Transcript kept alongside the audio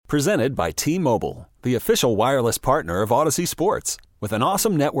Presented by T-Mobile, the official wireless partner of Odyssey Sports. With an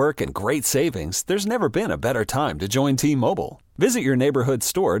awesome network and great savings, there's never been a better time to join T-Mobile. Visit your neighborhood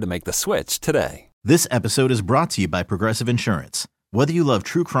store to make the switch today. This episode is brought to you by Progressive Insurance. Whether you love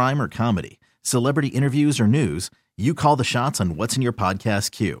true crime or comedy, celebrity interviews or news, you call the shots on what's in your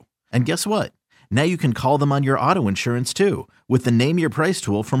podcast queue. And guess what? Now you can call them on your auto insurance too with the Name Your Price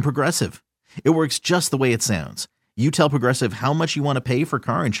tool from Progressive. It works just the way it sounds. You tell Progressive how much you want to pay for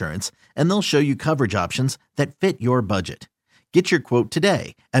car insurance, and they'll show you coverage options that fit your budget. Get your quote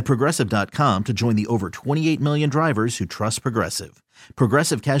today at Progressive.com to join the over 28 million drivers who trust Progressive.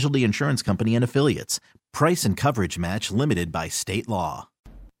 Progressive Casualty Insurance Company and Affiliates. Price and coverage match limited by state law.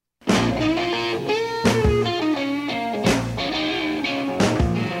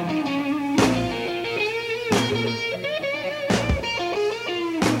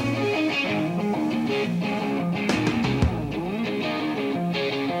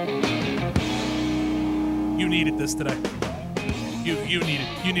 You needed this today. You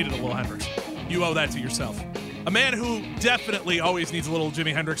needed a little Hendrix. You owe that to yourself. A man who definitely always needs a little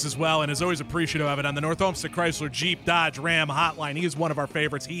Jimi Hendrix as well, and is always appreciative of it on the North Olmsted Chrysler Jeep Dodge Ram hotline. He is one of our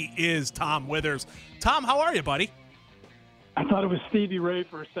favorites. He is Tom Withers. Tom, how are you, buddy? I thought it was Stevie Ray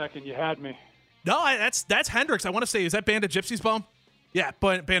for a second. You had me. No, that's Hendrix. I want to say, is that Band of Gypsies, Bone? Yeah,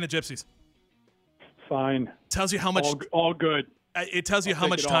 Band of Gypsies. Fine. Tells you how much. All good. It tells you how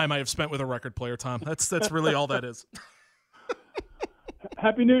much time I have spent with a record player, Tom. That's really all that is.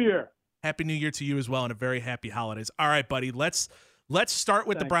 Happy New Year. Happy New Year to you as well, and a very happy holidays. All right, buddy. Let's start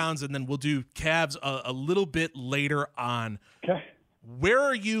with the Browns, and then we'll do Cavs a little bit later on. Okay. Where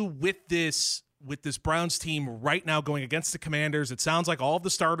are you with this Browns team right now going against the Commanders? It sounds like all of the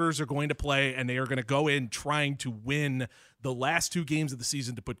starters are going to play, and they are going to go in trying to win the last two games of the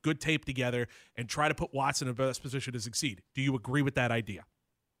season to put good tape together and try to put Watson in the best position to succeed. Do you agree with that idea?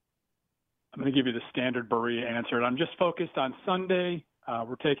 I'm going to give you the standard Berea answer. I'm just focused on Sunday.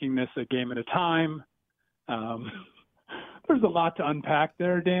 We're taking this a game at a time. There's a lot to unpack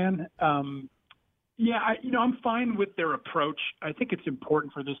there, Dan. I'm fine with their approach. I think it's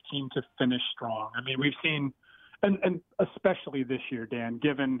important for this team to finish strong. I mean, we've seen, and especially this year, Dan,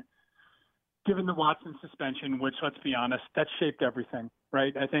 given the Watson suspension, which, let's be honest, that shaped everything,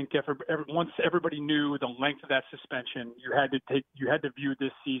 right? I think once everybody knew the length of that suspension, you had to view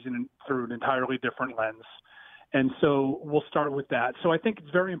this season through an entirely different lens. And so we'll start with that. So I think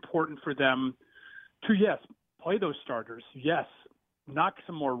it's very important for them to, yes, play those starters. Yes, knock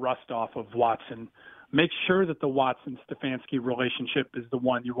some more rust off of Watson. Make sure that the Watson-Stefanski relationship is the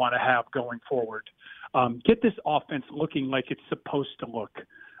one you want to have going forward. Get this offense looking like it's supposed to look.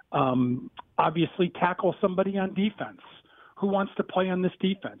 Obviously, tackle somebody on defense. Who wants to play on this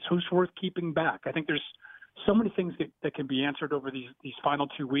defense? Who's worth keeping back? I think there's so many things that can be answered over these final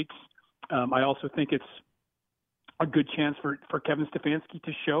 2 weeks. I also think it's a good chance for Kevin Stefanski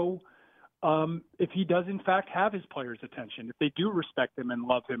to show if he does, in fact, have his players' attention, if they do respect him and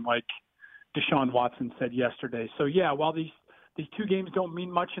love him like Deshaun Watson said yesterday. So, yeah, while these two games don't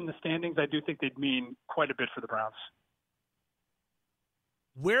mean much in the standings, I do think they'd mean quite a bit for the Browns.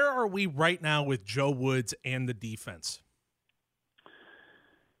 Where are we right now with Joe Woods and the defense?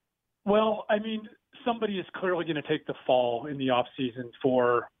 Well, I mean, somebody is clearly going to take the fall in the offseason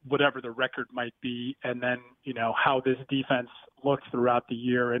for whatever the record might be, and then, how this defense looks throughout the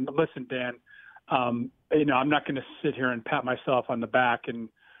year. And listen, Dan, I'm not going to sit here and pat myself on the back, and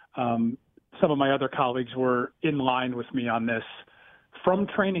some of my other colleagues were in line with me on this. From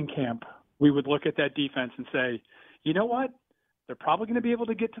training camp, we would look at that defense and say, you know what? They're probably going to be able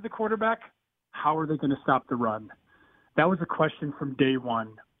to get to the quarterback. How are they going to stop the run? That was a question from day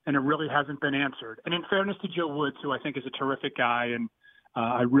one, and it really hasn't been answered. And in fairness to Joe Woods, who I think is a terrific guy, and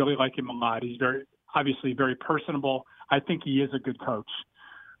I really like him a lot. He's obviously very personable. I think he is a good coach.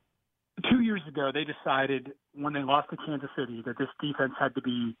 2 years ago, they decided when they lost to Kansas City that this defense had to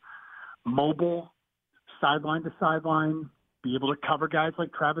be mobile, sideline to sideline, be able to cover guys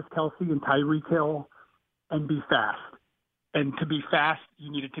like Travis Kelce and Tyreek Hill, and be fast. And to be fast,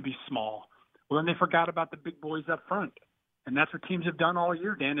 you needed to be small. Well, then they forgot about the big boys up front. And that's what teams have done all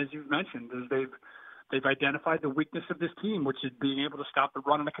year, Dan, as you've mentioned, is they've identified the weakness of this team, which is being able to stop the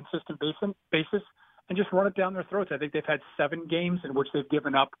run on a consistent basis and just run it down their throats. I think they've had 7 games in which they've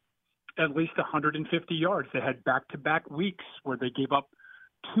given up at least 150 yards. They had back-to-back weeks where they gave up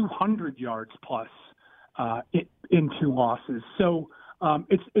 200 yards plus in 2 losses. So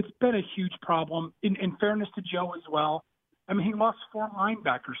it's been a huge problem. In fairness to Joe as well, I mean, he lost 4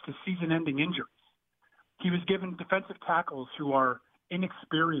 linebackers to season-ending injuries. He was given defensive tackles who are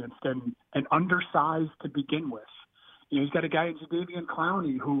inexperienced and undersized to begin with. He's got a guy in Jadeveon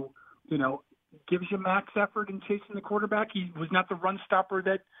Clowney who, gives you max effort in chasing the quarterback. He was not the run stopper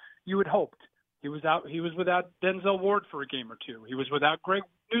that you had hoped. He was without Denzel Ward for a game or two. He was without Greg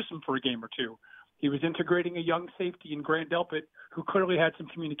Newsome for a game or two. He was integrating a young safety in Grant Delpit, who clearly had some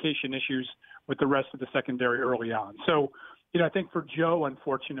communication issues with the rest of the secondary early on. So, I think for Joe,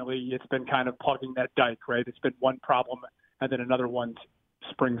 unfortunately, it's been kind of plugging that dike, right? It's been one problem and then another one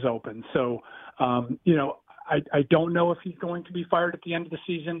springs open. So, I don't know if he's going to be fired at the end of the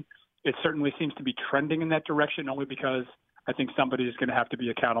season. It certainly seems to be trending in that direction, only because I think somebody is going to have to be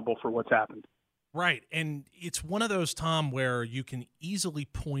accountable for what's happened. Right. And it's one of those, Tom, where you can easily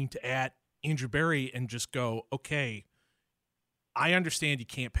point at Andrew Berry and just go, okay, I understand you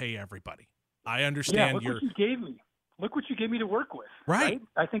can't pay everybody. I understand what you gave me. Look what you gave me to work with. Right.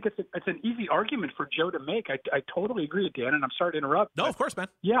 I think it's an easy argument for Joe to make. I totally agree with Dan, and I'm sorry to interrupt. No, of course, man.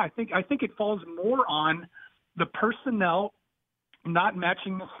 Yeah, I think it falls more on the personnel not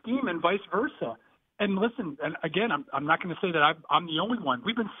matching the scheme and vice versa. And listen, and again, I'm not going to say that I'm the only one.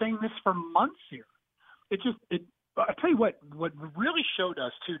 We've been saying this for months here. I tell you what really showed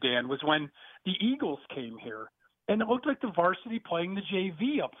us too, Dan, was when the Eagles came here, and it looked like the varsity playing the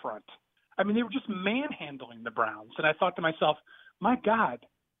JV up front. I mean, they were just manhandling the Browns. And I thought to myself, my God,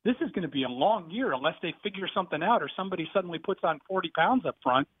 this is going to be a long year unless they figure something out or somebody suddenly puts on 40 pounds up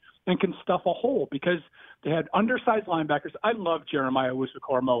front and can stuff a hole, because they had undersized linebackers. I love Jeremiah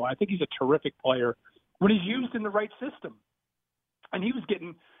Owusu-Koramoah. I think he's a terrific player when he's used in the right system. And he was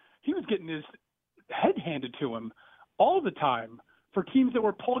getting his head handed to him all the time for teams that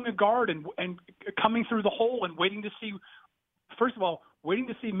were pulling a guard and coming through the hole and waiting to see, first of all,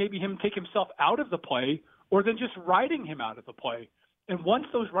 maybe him take himself out of the play, or then just riding him out of the play. And once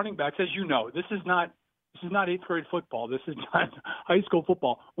those running backs, as you know, this is not 8th grade football. This is not high school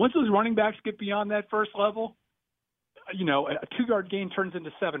football. Once those running backs get beyond that first level, a 2-yard gain turns into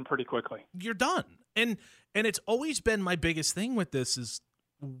 7 pretty quickly. You're done. And it's always been my biggest thing with this is,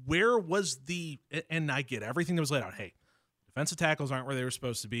 where was and I get everything that was laid out. Hey, defensive tackles aren't where they were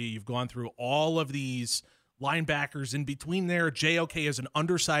supposed to be. You've gone through all of these linebackers in between there. JOK is an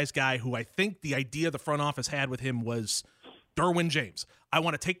undersized guy who I think the idea the front office had with him was Derwin James. I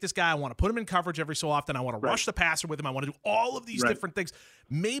want to take this guy. I want to put him in coverage every so often. I want to rush the passer with him. I want to do all of these different things.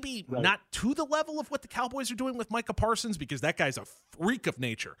 Maybe not to the level of what the Cowboys are doing with Micah Parsons, because that guy's a freak of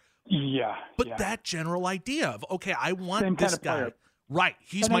nature. Yeah. But that general idea of, okay, I want this guy. Player. Right.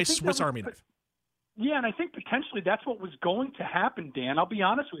 He's my Swiss Army knife. Yeah, and I think potentially that's what was going to happen, Dan. I'll be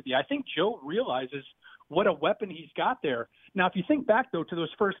honest with you. I think Joe realizes what a weapon he's got there. Now, if you think back, though, to those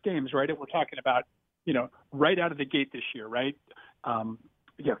first games, right, that we're talking about, right out of the gate this year, right?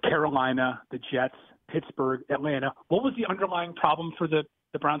 Carolina, the Jets, Pittsburgh, Atlanta. What was the underlying problem for the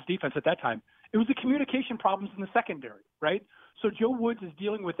Browns defense at that time? It was the communication problems in the secondary, right? So Joe Woods is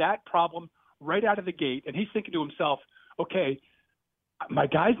dealing with that problem right out of the gate, and he's thinking to himself, okay, my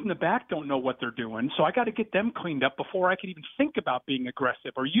guys in the back don't know what they're doing, so I got to get them cleaned up before I can even think about being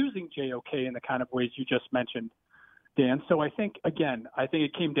aggressive or using JOK in the kind of ways you just mentioned, Dan. So I think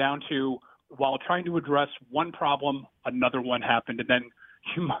it came down to, while trying to address one problem, another one happened. And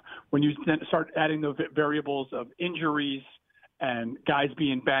then when you start adding the variables of injuries and guys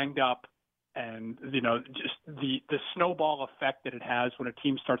being banged up and, just the snowball effect that it has when a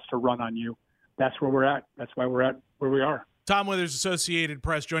team starts to run on you, that's where we're at. That's why we're at where we are. Tom Withers, Associated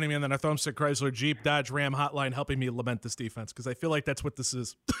Press, joining me on the Northumsted Chrysler Jeep Dodge Ram hotline, helping me lament this defense, because I feel like that's what this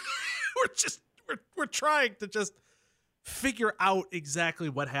is. we're trying to just figure out exactly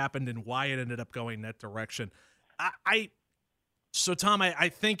what happened and why it ended up going that direction. So Tom, I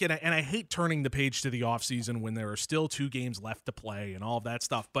think, and I hate turning the page to the offseason when there are still 2 games left to play and all of that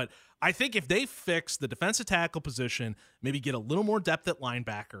stuff, but I think if they fix the defensive tackle position, maybe get a little more depth at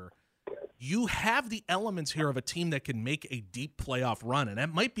linebacker, you have the elements here of a team that can make a deep playoff run, and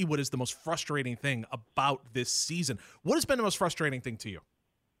that might be what is the most frustrating thing about this season. What has been the most frustrating thing to you?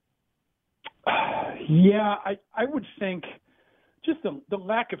 Yeah, I would think just the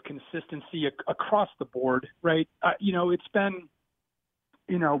lack of consistency across the board, right? It's been,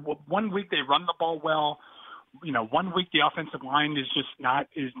 1 week they run the ball well. 1 week the offensive line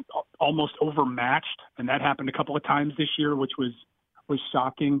is almost overmatched, and that happened a couple of times this year, which was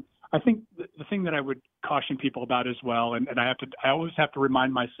shocking. I think the thing that I would caution people about as well, and I always have to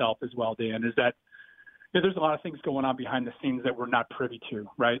remind myself as well, Dan, is that there's a lot of things going on behind the scenes that we're not privy to,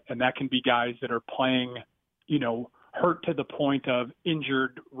 right? And that can be guys that are playing, hurt to the point of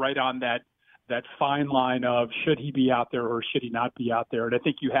injured, right on that fine line of should he be out there or should he not be out there. And I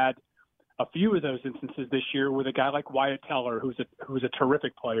think you had a few of those instances this year with a guy like Wyatt Teller, who's a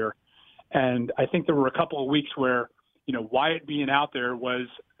terrific player. And I think there were a couple of weeks where Wyatt being out there was,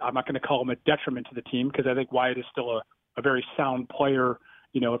 I'm not going to call him a detriment to the team because I think Wyatt is still a very sound player,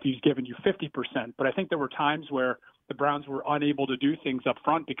 if he's giving you 50%. But I think there were times where the Browns were unable to do things up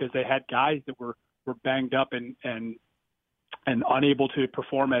front because they had guys that were banged up and unable to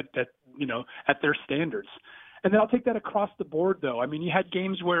perform at their standards. And then I'll take that across the board, though. I mean, you had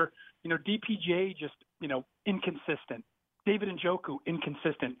games where, DPJ just, inconsistent. David Njoku,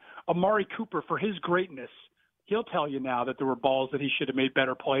 inconsistent. Amari Cooper, for his greatness, he'll tell you now that there were balls that he should have made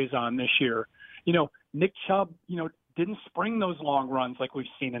better plays on this year. Nick Chubb, didn't spring those long runs like we've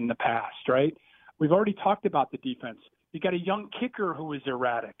seen in the past, right? We've already talked about the defense. You got a young kicker who is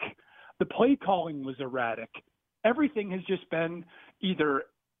erratic. The play calling was erratic. Everything has just been either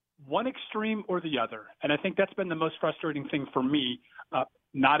one extreme or the other. And I think that's been the most frustrating thing for me,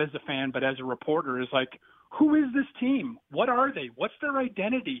 not as a fan, but as a reporter, is like, who is this team? What are they? What's their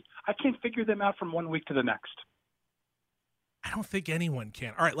identity? I can't figure them out from one week to the next. I don't think anyone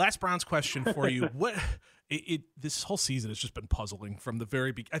can. All right, last Browns question for you. This whole season has just been puzzling from the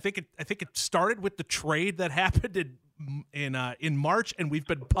very beginning. I think it started with the trade that happened in March, and we've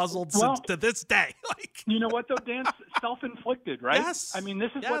been puzzled since to this day. You know what though, Dan? Self-inflicted, right? Yes. I mean, this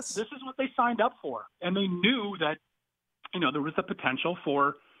is what they signed up for, and they knew that there was the potential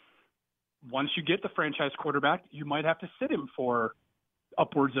for, once you get the franchise quarterback, you might have to sit him for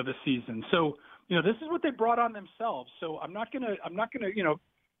upwards of a season. So this is what they brought on themselves. So I'm not gonna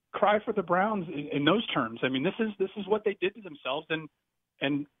cry for the Browns in those terms. I mean, this is what they did to themselves,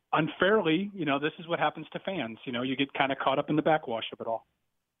 and unfairly, this is what happens to fans. You get kind of caught up in the backwash of it all.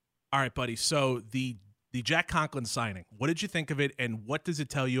 All right, buddy. So the Jack Conklin signing, what did you think of it, and what does it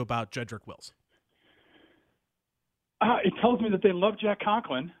tell you about Jedrick Wills? It tells me that they love Jack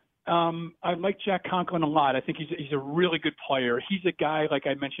Conklin. I like Jack Conklin a lot. I think he's a really good player. He's a guy, like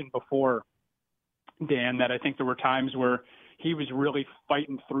I mentioned before, Dan, that I think there were times where he was really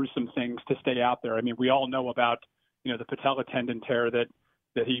fighting through some things to stay out there. I mean, we all know about, the patella tendon tear that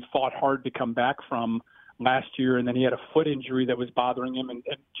he fought hard to come back from last year, and then he had a foot injury that was bothering him. And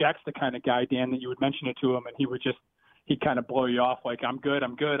Jack's the kind of guy, Dan, that you would mention it to him, and he'd kind of blow you off like, I'm good,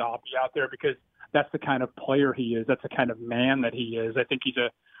 I'll be out there, because that's the kind of player he is. That's the kind of man that he is. I think he's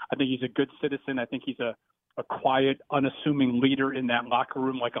a good citizen. I think he's a quiet, unassuming leader in that locker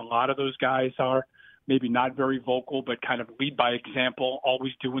room, like a lot of those guys are. Maybe not very vocal, but kind of lead by example,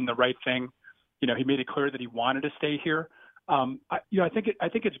 always doing the right thing. He made it clear that he wanted to stay here. I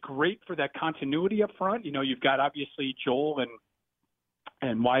think it's great for that continuity up front. You've got obviously Joel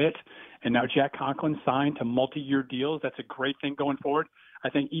and Wyatt, and now Jack Conklin signed to multi-year deals. That's a great thing going forward. I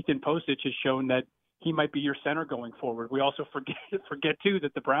think Ethan Postich has shown that he might be your center going forward. We also forget too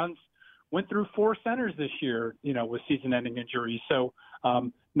that the Browns went through 4 centers this year, with season-ending injuries. So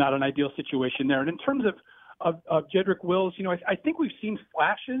not an ideal situation there. And in terms of Jedrick Wills, I think we've seen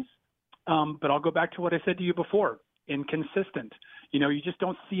flashes, but I'll go back to what I said to you before: inconsistent. You just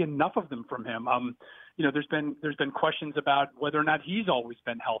don't see enough of them from him. There's been questions about whether or not he's always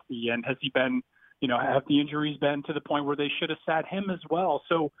been healthy, and has he been, have the injuries been to the point where they should have sat him as well?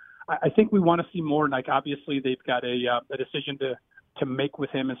 So I think we want to see more. Like, obviously, they've got a decision to make with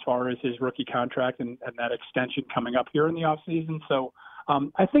him as far as his rookie contract and that extension coming up here in the offseason. So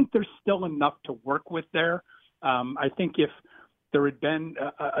I think there's still enough to work with there. I think if there had been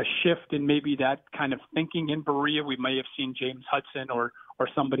a shift in maybe that kind of thinking in Berea, we may have seen James Hudson or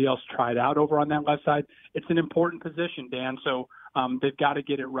somebody else tried out over on that left side. It's an important position, Dan, so they've got to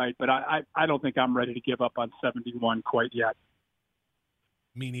get it right. But I don't think I'm ready to give up on 71 quite yet.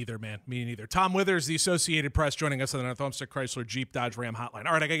 Me neither, man. Me neither. Tom Withers, the Associated Press, joining us on the North Olmsted Chrysler Jeep Dodge Ram hotline.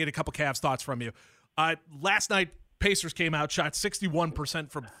 All right, I got to get a couple Cavs thoughts from you. Last night, Pacers came out, shot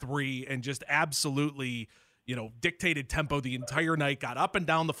 61% from 3, and just absolutely, dictated tempo the entire night, got up and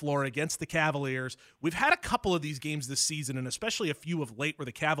down the floor against the Cavaliers. We've had a couple of these games this season, and especially a few of late, where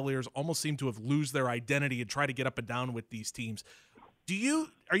the Cavaliers almost seem to have lose their identity and try to get up and down with these teams.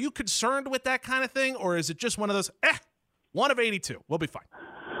 Are you concerned with that kind of thing, or is it just one of those, 1 of 82, we'll be fine?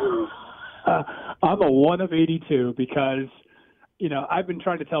 I'm a 1 of 82 because, I've been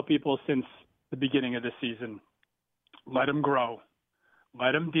trying to tell people since the beginning of the season, let them grow.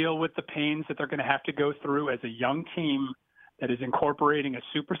 Let them deal with the pains that they're going to have to go through as a young team that is incorporating a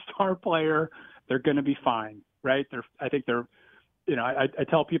superstar player. They're going to be fine, right? I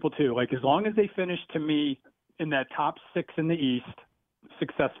tell people too, like, as long as they finish, to me, in that top 6 in the East,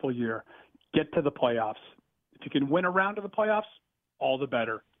 successful year, get to the playoffs. If you can win a round of the playoffs, all the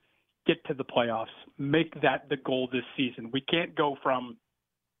better. Get to the playoffs. Make that the goal this season. We can't go from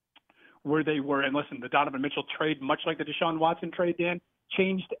where they were. And listen, the Donovan Mitchell trade, much like the Deshaun Watson trade, Dan,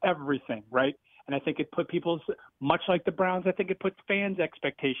 changed everything, right? And I think it put people's, much like the Browns, I think it puts fans'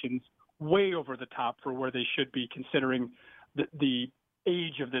 expectations way over the top for where they should be, considering the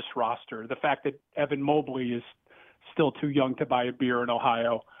age of this roster. The fact that Evan Mobley is still too young to buy a beer in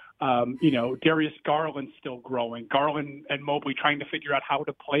Ohio. Darius Garland's still growing. Garland and Mobley trying to figure out how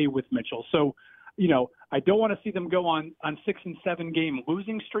to play with Mitchell. So, I don't want to see them go on 6 and 7 game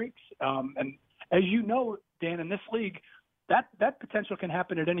losing streaks. And as you know, Dan, in this league, that potential can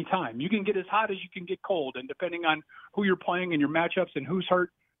happen at any time. You can get as hot as you can get cold, and depending on who you're playing and your matchups and who's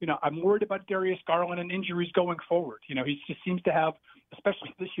hurt, I'm worried about Darius Garland and injuries going forward. He just seems to have,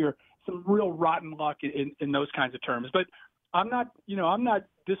 especially this year, some real rotten luck in those kinds of terms. But I'm not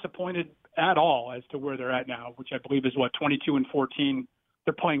disappointed at all as to where they're at now, which I believe is 22-14.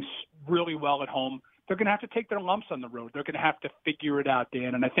 They're playing really well at home. They're going to have to take their lumps on the road. They're going to have to figure it out,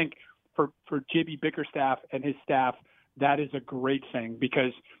 Dan. And I think for JB Bickerstaff and his staff, that is a great thing,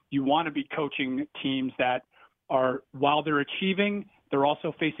 because you want to be coaching teams that are, while they're achieving, they're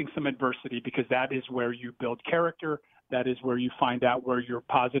also facing some adversity, because that is where you build character. That is where you find out where your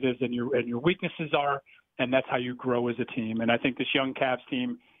positives and your weaknesses are, and that's how you grow as a team. And I think this young Cavs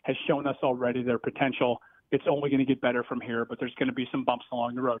team has shown us already their potential. It's only going to get better from here, but there's going to be some bumps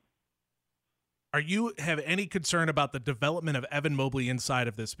along the road. Are you have any concern about the development of Evan Mobley inside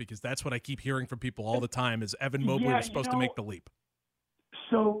of this? Because that's what I keep hearing from people all the time, is Evan Mobley was supposed to make the leap.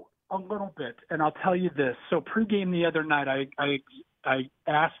 So a little bit, and I'll tell you this. So pregame the other night, I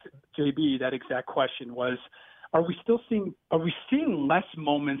asked JB that exact question, was, are we seeing less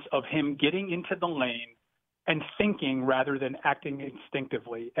moments of him getting into the lane and thinking rather than acting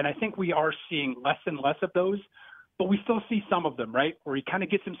instinctively? And I think we are seeing less and less of those. But we still see some of them, right, where he kind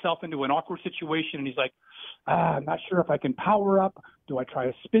of gets himself into an awkward situation and he's like, I'm not sure if I can power up. Do I try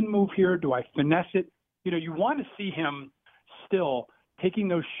a spin move here? Do I finesse it? You want to see him still taking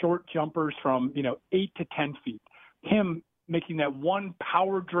those short jumpers from, 8 to 10 feet, him making that one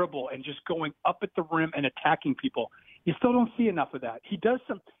power dribble and just going up at the rim and attacking people. You still don't see enough of that. He does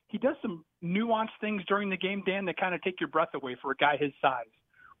some nuanced things during the game, Dan, that kind of take your breath away for a guy his size,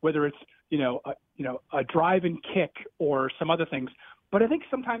 whether it's, a drive and kick or some other things. But I think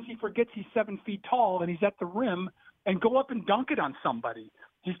sometimes he forgets he's 7 feet tall and he's at the rim and go up and dunk it on somebody.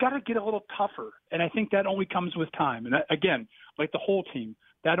 He's got to get a little tougher. And I think that only comes with time. And again, like the whole team,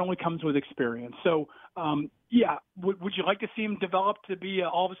 that only comes with experience. So, would you like to see him develop to be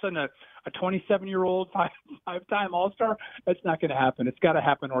all of a sudden a 27-year-old five-time All-Star? That's not going to happen. It's got to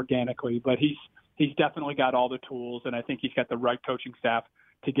happen organically. But he's definitely got all the tools, and I think he's got the right coaching staff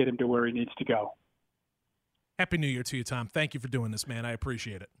to get him to where he needs to go. Happy New Year to you, Tom. Thank you for doing this, man. I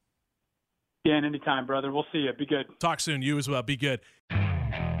appreciate it. Yeah, anytime, brother. We'll see you. Be good. Talk soon. You as well. Be good.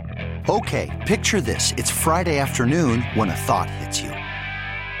 Okay, picture this. It's Friday afternoon when a thought hits you.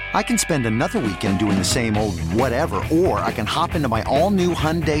 I can spend another weekend doing the same old whatever, or I can hop into my all-new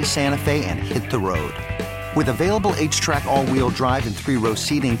Hyundai Santa Fe and hit the road. With available H-Track all-wheel drive and 3-row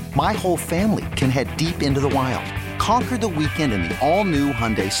seating, my whole family can head deep into the wild. Conquer the weekend in the all-new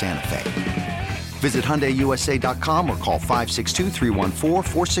Hyundai Santa Fe. Visit HyundaiUSA.com or call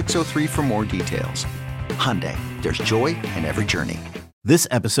 562-314-4603 for more details. Hyundai, there's joy in every journey. This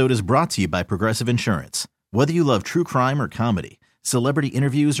episode is brought to you by Progressive Insurance. Whether you love true crime or comedy, celebrity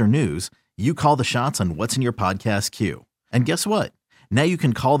interviews or news, you call the shots on what's in your podcast queue. And guess what? Now you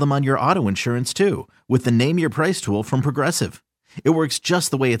can call them on your auto insurance too, with the Name Your Price tool from Progressive. It works just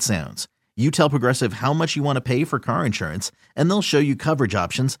the way it sounds. You tell Progressive how much you want to pay for car insurance, and they'll show you coverage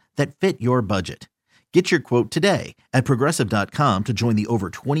options that fit your budget. Get your quote today at Progressive.com to join the over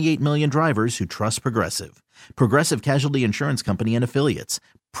 28 million drivers who trust Progressive. Progressive Casualty Insurance Company and Affiliates.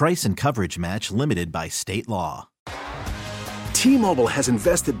 Price and coverage match limited by state law. T-Mobile has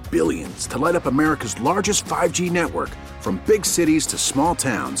invested billions to light up America's largest 5G network, from big cities to small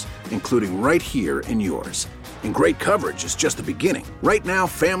towns, including right here in yours. And great coverage is just the beginning. Right now,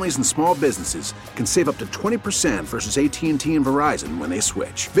 families and small businesses can save up to 20% versus AT&T and Verizon when they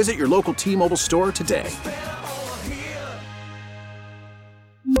switch. Visit your local T-Mobile store today.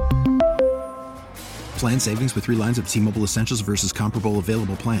 Plan savings with 3 lines of T-Mobile Essentials versus comparable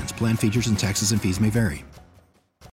available plans. Plan features and taxes and fees may vary.